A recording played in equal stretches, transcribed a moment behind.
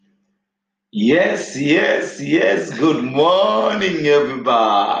Yes, yes, yes. Good morning,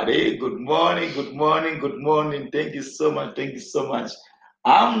 everybody. Good morning, good morning, good morning. Thank you so much. Thank you so much.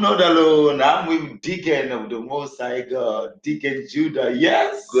 I'm not alone. I'm with Deacon of the Most High God, Deacon Judah.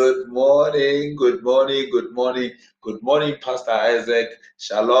 Yes. Good morning, good morning, good morning, good morning, Pastor Isaac.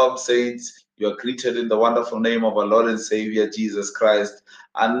 Shalom, saints. You are greeted in the wonderful name of our Lord and Savior Jesus Christ.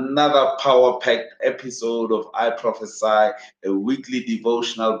 Another power packed episode of I Prophesy, a weekly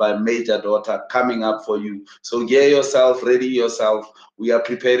devotional by Major Daughter coming up for you. So, gear yourself, ready yourself. We are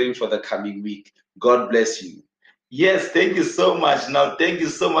preparing for the coming week. God bless you. Yes, thank you so much. Now, thank you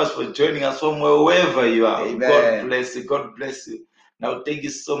so much for joining us from wherever you are. Amen. God bless you. God bless you. Now, thank you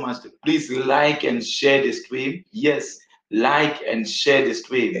so much. Please like and share the stream. Yes, like and share the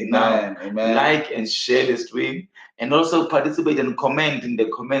stream. Amen. Now, Amen. like and share the stream. And also participate and comment in the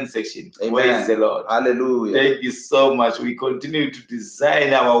comment section. Amen. Praise the Lord. Hallelujah. Thank you so much. We continue to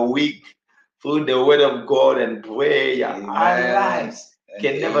design our week through the word of God and prayer. Amen. Our lives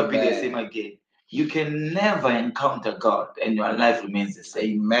can never be the Amen. same again. You can never encounter God and your life remains the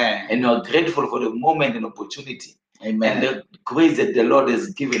same. Amen. And you're grateful for the moment and opportunity Amen. and the grace that the Lord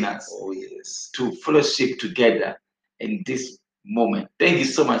has given us Oh, yes. to fellowship together in this moment. Thank you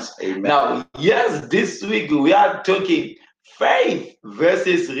so much. Amen. Now, yes, this week we are talking faith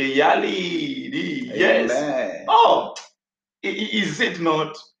versus reality. Yes. Amen. Oh, is it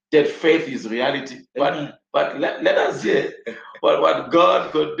not that faith is reality? Amen. But let us hear what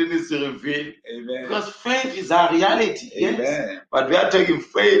God continues to reveal. Amen. Because faith is our reality, yes. Amen. But we are talking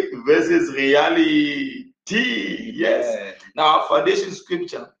faith versus reality. Yes. Amen. Now our foundation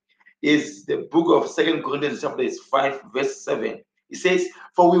scripture is the book of 2 Corinthians chapter 5, verse 7. It says,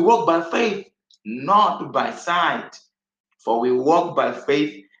 "For we walk by faith, not by sight. For we walk by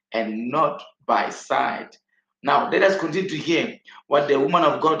faith and not by sight." Now, let us continue to hear what the woman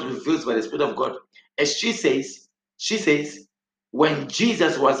of God reveals by the Spirit of God. As she says, when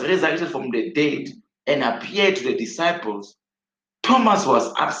Jesus was resurrected from the dead and appeared to the disciples, Thomas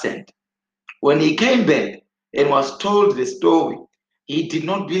was absent. When he came back and was told the story, he did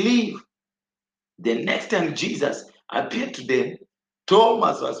not believe. The next time Jesus appeared to them,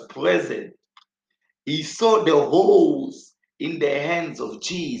 Thomas was present. He saw the holes in the hands of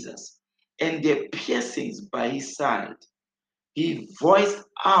Jesus and the piercings by his side. He voiced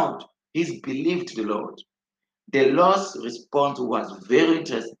out his belief to the Lord. The Lord's response was very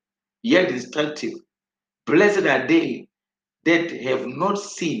interesting, yet instructive. Blessed are they that have not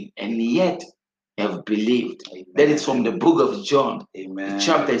seen and yet have believed. Amen. That is from the book of John, Amen.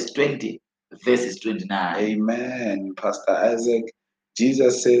 chapter 20, verses 29. Amen. Pastor Isaac,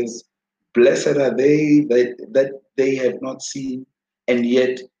 Jesus says, blessed are they that they have not seen and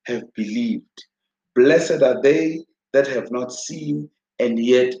yet have believed. Blessed are they that have not seen and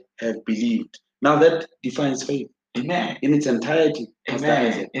yet have believed. Now that defines faith. Amen. In its entirety.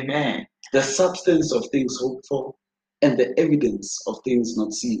 Amen. Amen. The substance of things hoped for and the evidence of things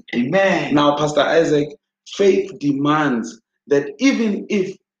not seen. Amen. Now, Pastor Isaac, faith demands that even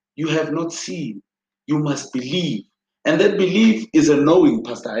if you have not seen, you must believe. And that belief is a knowing,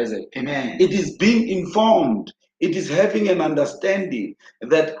 Pastor Isaac. Amen. It is being informed. It is having an understanding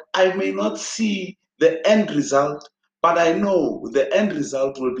that I may not see the end result, but I know the end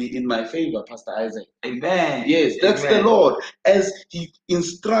result will be in my favor, Pastor Isaac. Amen. Yes, that's Amen. the Lord as He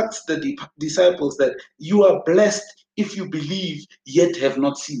instructs the disciples that you are blessed if you believe yet have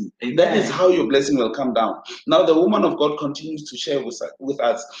not seen. Amen. That is how your blessing will come down. Now, the woman of God continues to share with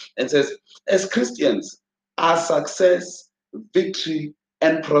us and says, as Christians, our success, victory,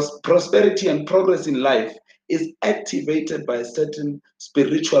 and prosperity and progress in life is activated by certain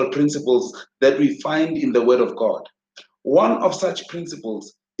spiritual principles that we find in the Word of God. One of such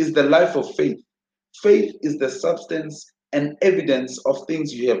principles is the life of faith. Faith is the substance and evidence of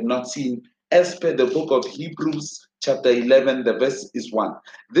things you have not seen, as per the book of Hebrews, chapter 11, the verse is 1.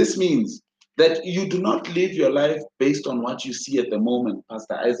 This means that you do not live your life based on what you see at the moment,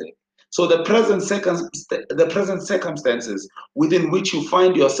 Pastor Isaac. So the present circumstances within which you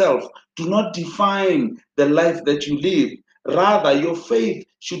find yourself do not define the life that you live. Rather, your faith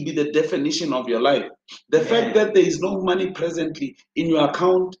should be the definition of your life. The fact that there is no money presently in your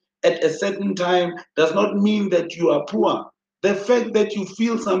account at a certain time does not mean that you are poor. The fact that you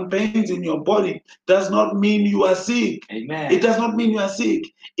feel some pains in your body does not mean you are sick. Amen. It does not mean you are sick.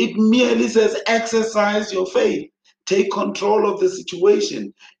 It merely says exercise your faith. Take control of the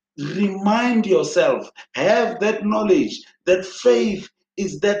situation. Remind yourself, have that knowledge that faith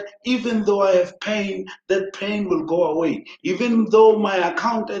is that even though I have pain, that pain will go away. Even though my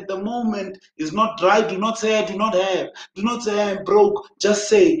account at the moment is not dry, do not say I do not have. Do not say I am broke. Just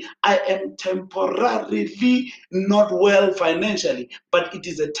say I am temporarily not well financially, but it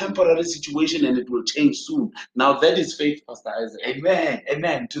is a temporary situation and it will change soon. Now that is faith, Pastor Isaac. Amen.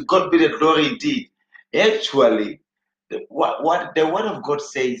 Amen. To God be the glory indeed. Actually, what the word of God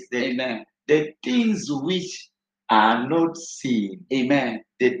says that Amen. the things which are not seen, Amen.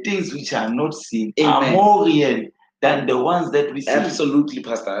 the things which are not seen Amen. are more real than the ones that we see. Absolutely,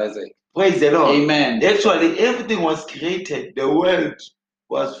 Pastor Isaac. Praise the Lord. Amen. Actually, everything was created. The world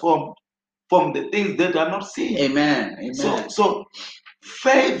was formed from the things that are not seen. Amen. Amen. So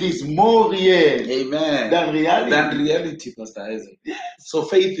faith is more real Amen. than reality. Than reality, Pastor Isaac. Yeah. So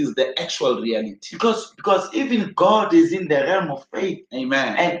faith is the actual reality. Because even God is in the realm of faith.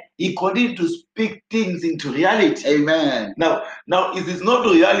 Amen. And He continues to speak things into reality. Amen. Now, it is not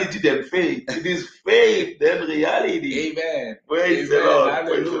reality then faith. It is faith then reality. Amen. Praise the Lord.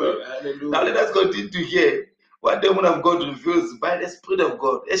 Hallelujah. Praise the Lord. Hallelujah. Now let us continue to hear what the woman of God reveals by the Spirit of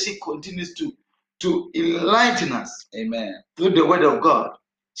God as she continues to enlighten us. Amen. Through the word of God.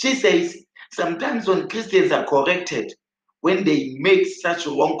 She says, sometimes when Christians are corrected, when they make such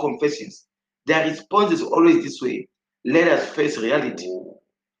wrong confessions, their response is always this way: let us face reality.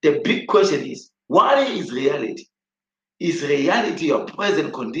 The big question is, what is reality? Is reality your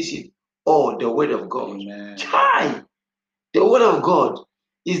present condition or the word of God? Amen. Chai! The word of God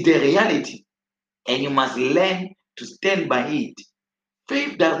is the reality, and you must learn to stand by it.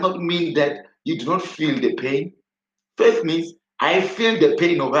 Faith does not mean that you do not feel the pain. Faith means I feel the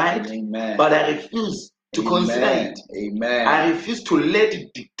pain, all right? Amen. But I refuse to consider it. Amen. I refuse to let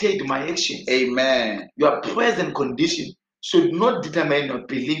it dictate my actions. Amen. Your present condition should not determine your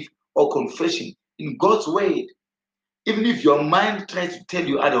belief or confession in God's word. Even if your mind tries to tell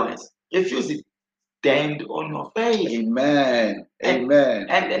you otherwise, refuse it. Stand on your faith. Amen. Amen.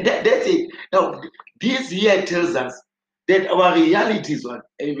 And that's it. Now, this here tells us that our reality is what?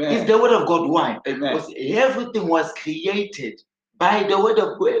 Amen. Is the word of God. Why? Amen. Because everything was created by the word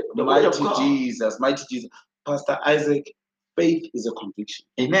of God. Mighty Jesus. Pastor Isaac, faith is a conviction.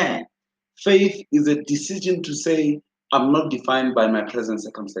 Amen. Faith is a decision to say, I'm not defined by my present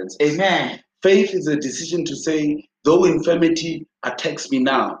circumstances. Amen. Faith is a decision to say, though infirmity attacks me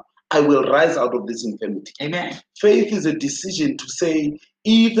now, I will rise out of this infirmity. Amen. Faith is a decision to say,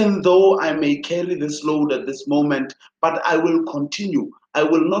 even though I may carry this load at this moment, but I will continue. I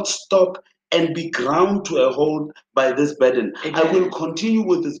will not stop and be ground to a hold by this burden. Amen. I will continue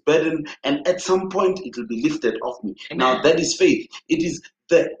with this burden, and at some point it will be lifted off me. Amen. Now that is faith. It is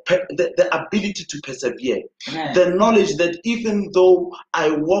the ability to persevere. Amen. The knowledge that even though I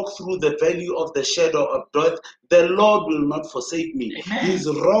walk through the valley of the shadow of death, the Lord will not forsake me. Amen. His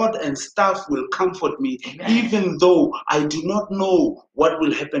rod and staff will comfort me. Amen. Even though I do not know what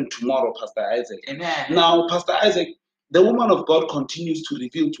will happen tomorrow, Pastor Isaac. Amen. Now, Pastor Isaac, the woman of God continues to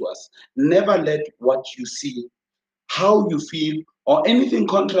reveal to us, never let what you see, how you feel, or anything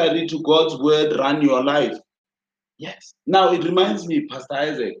contrary to God's word run your life. Yes. Now, it reminds me, Pastor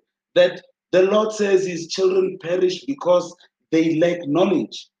Isaac, that the Lord says his children perish because they lack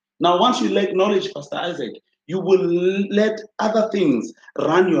knowledge. Now, once you lack knowledge, Pastor Isaac, you will let other things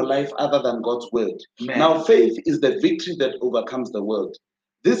run your life other than God's word. Amen. Now, faith is the victory that overcomes the world.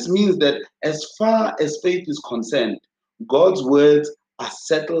 This means that as far as faith is concerned, God's words are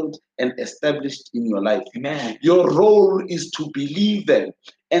settled and established in your life. Amen. Your role is to believe them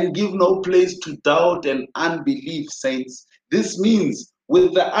and give no place to doubt and unbelief, saints. This means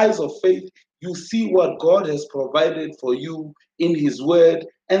with the eyes of faith, you see what God has provided for you in his word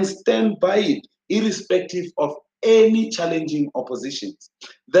and stand by it, irrespective of any challenging oppositions.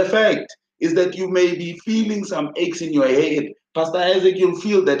 The fact is that you may be feeling some aches in your head. Pastor Isaac, you'll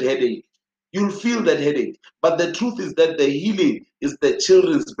feel that headache. You'll feel that headache. But the truth is that the healing is the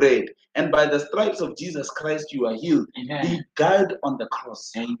children's bread. And by the stripes of Jesus Christ, you are healed. Amen. He died on the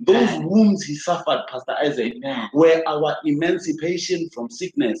cross. Amen. Those wounds he suffered, Pastor Isaac, Amen. were our emancipation from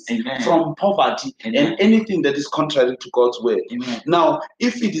sickness, Amen. from poverty, Amen. and anything that is contrary to God's word. Amen. Now,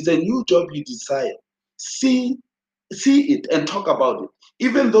 if it is a new job you desire, see it and talk about it.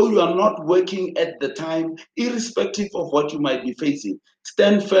 Even though you are not working at the time, irrespective of what you might be facing,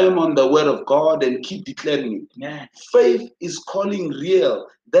 stand firm on the word of God and keep declaring it. Amen. Faith is calling real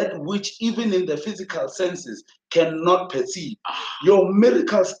that which even in the physical senses cannot perceive. Your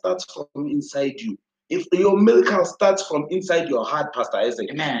miracle starts from inside you. If your miracle starts from inside your heart, Pastor Isaac,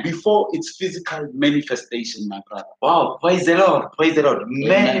 Amen. before its physical manifestation, my brother. Wow, praise the Lord, praise the Lord.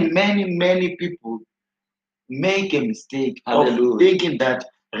 Amen. Many people make a mistake of Hallelujah. thinking that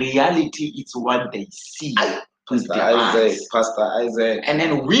reality is what they see with Pastor their Isaac, eyes. Pastor Isaac. And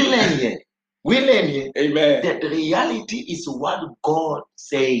then we learn here Amen. that reality is what God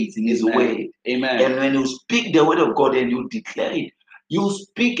says in His Amen. word. Amen. And when you speak the word of God and you declare it, you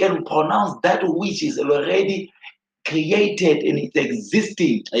speak and pronounce that which is already created and it's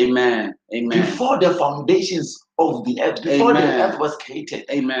existing. Amen. Amen. Before the foundations of the earth, before the Amen. earth was created,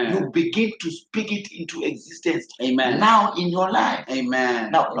 Amen. you begin to speak it into existence. Amen. Now in your life.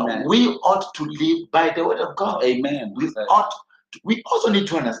 Amen. Now Amen. we ought to live by the word of God. Amen. We also need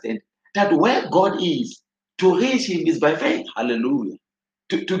to understand that where God is, to reach Him is by faith. Hallelujah.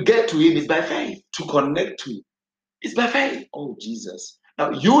 To get to Him is by faith. To connect to Him is by faith. Oh, Jesus. Now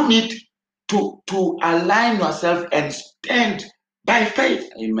you need to align yourself and stand by faith.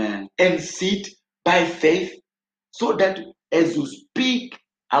 Amen. And sit by faith, so that as you speak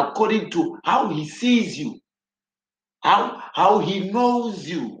according to how He sees you, how He knows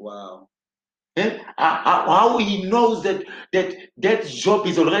you. Wow. How He knows that job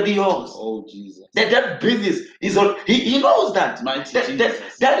is already yours. Oh, Jesus. That business is all. He knows that.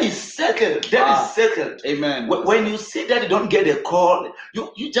 That is settled. That is settled. Amen. When you see that you don't get a call,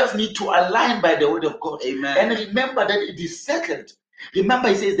 you just need to align by the word of God. Amen. And remember that it is settled. Remember,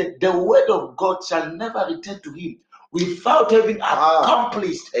 He says that the word of God shall never return to Him without having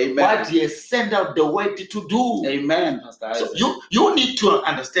accomplished what He has sent out the word to do. Amen. Pastor So you need to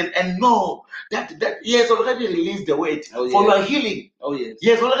understand and know that He has already released the word for your healing. Oh, yes. He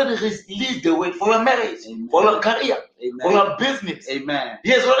has already released the word for your marriage, for your career, for your business. Amen. He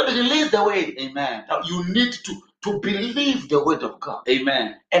has already released the word. Amen. Now you need to believe the word of God.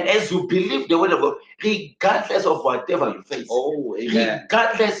 Amen. And as you believe the word of God, regardless of whatever you face,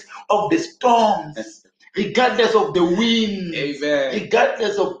 regardless of the storms, regardless of the wind,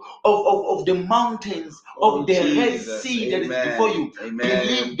 regardless of the mountains, of the Red Sea that is before you,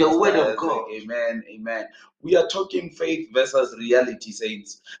 believe the word of God. Amen. Amen. We are talking faith versus reality,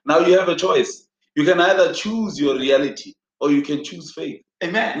 saints. Now you have a choice. You can either choose your reality or you can choose faith.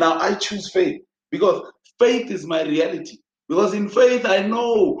 Amen. Now I choose faith because faith is my reality. Because in faith, I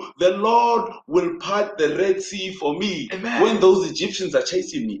know the Lord will part the Red Sea for me. Amen. When those Egyptians are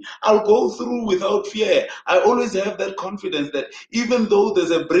chasing me, I'll go through without fear. I always have that confidence that even though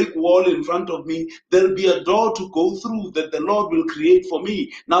there's a brick wall in front of me, there'll be a door to go through that the Lord will create for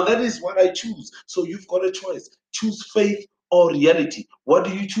me. Now that is what I choose. So you've got a choice. Choose faith or reality. What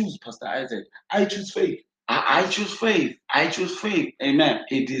do you choose, Pastor Isaac? I choose faith. I choose faith. I choose faith. Amen.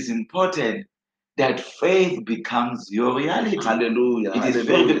 It is important that faith becomes your reality. Hallelujah. It is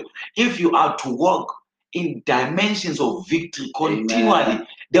very good. If you are to walk in dimensions of victory continually,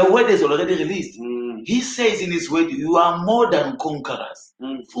 the word is already released. He says in His word, you are more than conquerors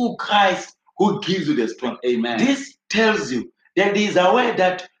through Christ who gives you the strength. Amen. This tells you that He is aware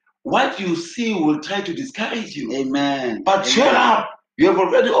that what you see will try to discourage you. Amen. But cheer up. You have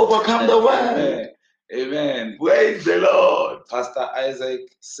already overcome the world. Amen. Praise the Lord. Pastor Isaac,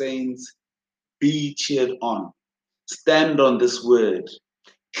 saints, be cheered on. Stand on this word.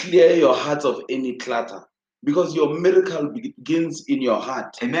 Clear your hearts of any clutter. Because your miracle begins in your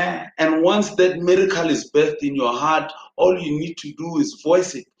heart. Amen. And once that miracle is birthed in your heart, all you need to do is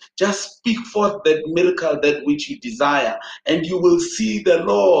voice it. Just speak forth that miracle, that which you desire, and you will see the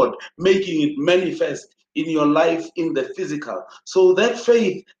Lord making it manifest in your life in the physical. So that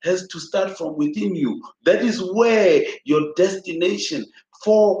faith has to start from within you. That is where your destination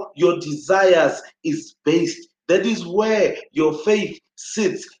for your desires is based. That is where your faith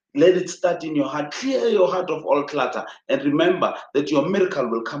sits. Let it start in your heart. Clear your heart of all clutter. And remember that your miracle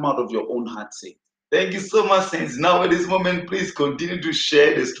will come out of your own heart, saints. Thank you so much, saints. Now at this moment, please continue to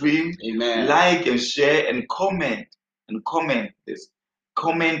share the stream. Amen. Like and share and comment. And comment this.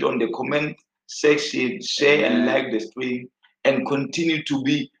 Comment on the comment section. Share and like the stream. And continue to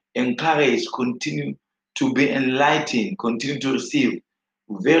be encouraged. Continue to be enlightened. Continue to receive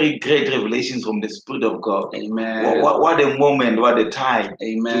very great revelations from the Spirit of God. Amen. What a moment, what a time.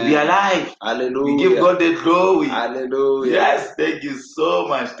 Amen. To be alive. Hallelujah. We give God the glory. Hallelujah. Yes, thank you so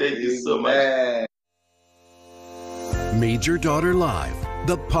much. Thank you so much. Major Daughter Live,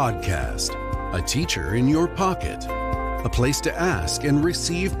 the podcast. A teacher in your pocket. A place to ask and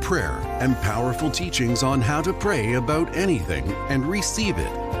receive prayer and powerful teachings on how to pray about anything and receive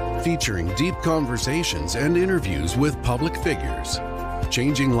it. Featuring deep conversations and interviews with public figures.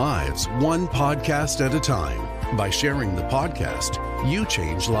 Changing lives one podcast at a time. By sharing the podcast, you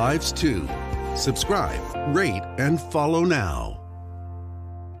change lives too. Subscribe, rate, and follow now.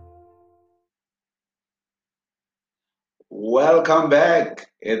 Welcome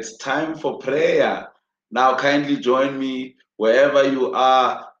back. It's time for prayer. Now, kindly join me wherever you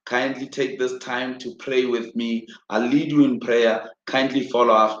are. Kindly take this time to pray with me. I'll lead you in prayer. Kindly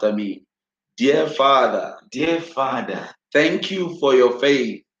follow after me. Dear Father, thank you for your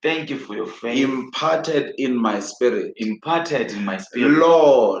faith. Thank you for your faith imparted in my spirit.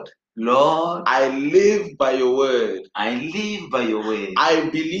 Lord, I live by your word. I live by your word. I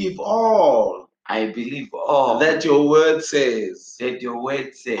believe all that your word says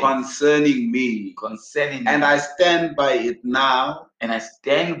concerning me. And I stand by it now.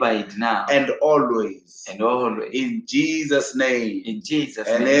 And always. In Jesus' name.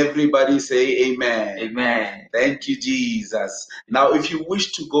 And everybody say amen. Amen. Thank you, Jesus. Now, if you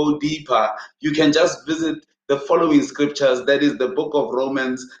wish to go deeper, you can just visit the following scriptures. That is the book of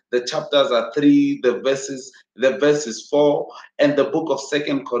Romans. The chapters are 3, the verses 4, and the book of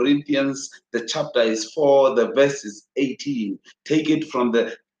 2 Corinthians. The chapter is 4, the verses 18. Take it from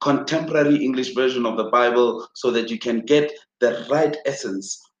the contemporary English version of the Bible so that you can get the right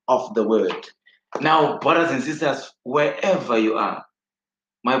essence of the word. Now, brothers and sisters, wherever you are,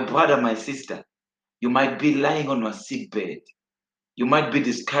 my brother, my sister, you might be lying on your sick bed. You might be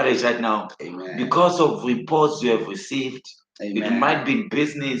discouraged right now. Amen. Because of reports you have received. Amen. It might be in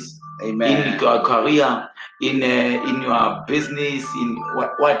business, Amen. in your career, in your business, in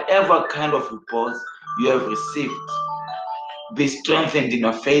whatever kind of reports you have received. Be strengthened in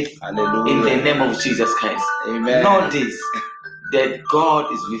your faith. Hallelujah. In the name of Jesus Christ. Amen. Know this, that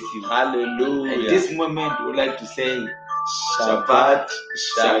God is with you. Hallelujah. At this moment, we would like to say, Shabbat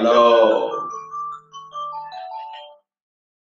Shalom.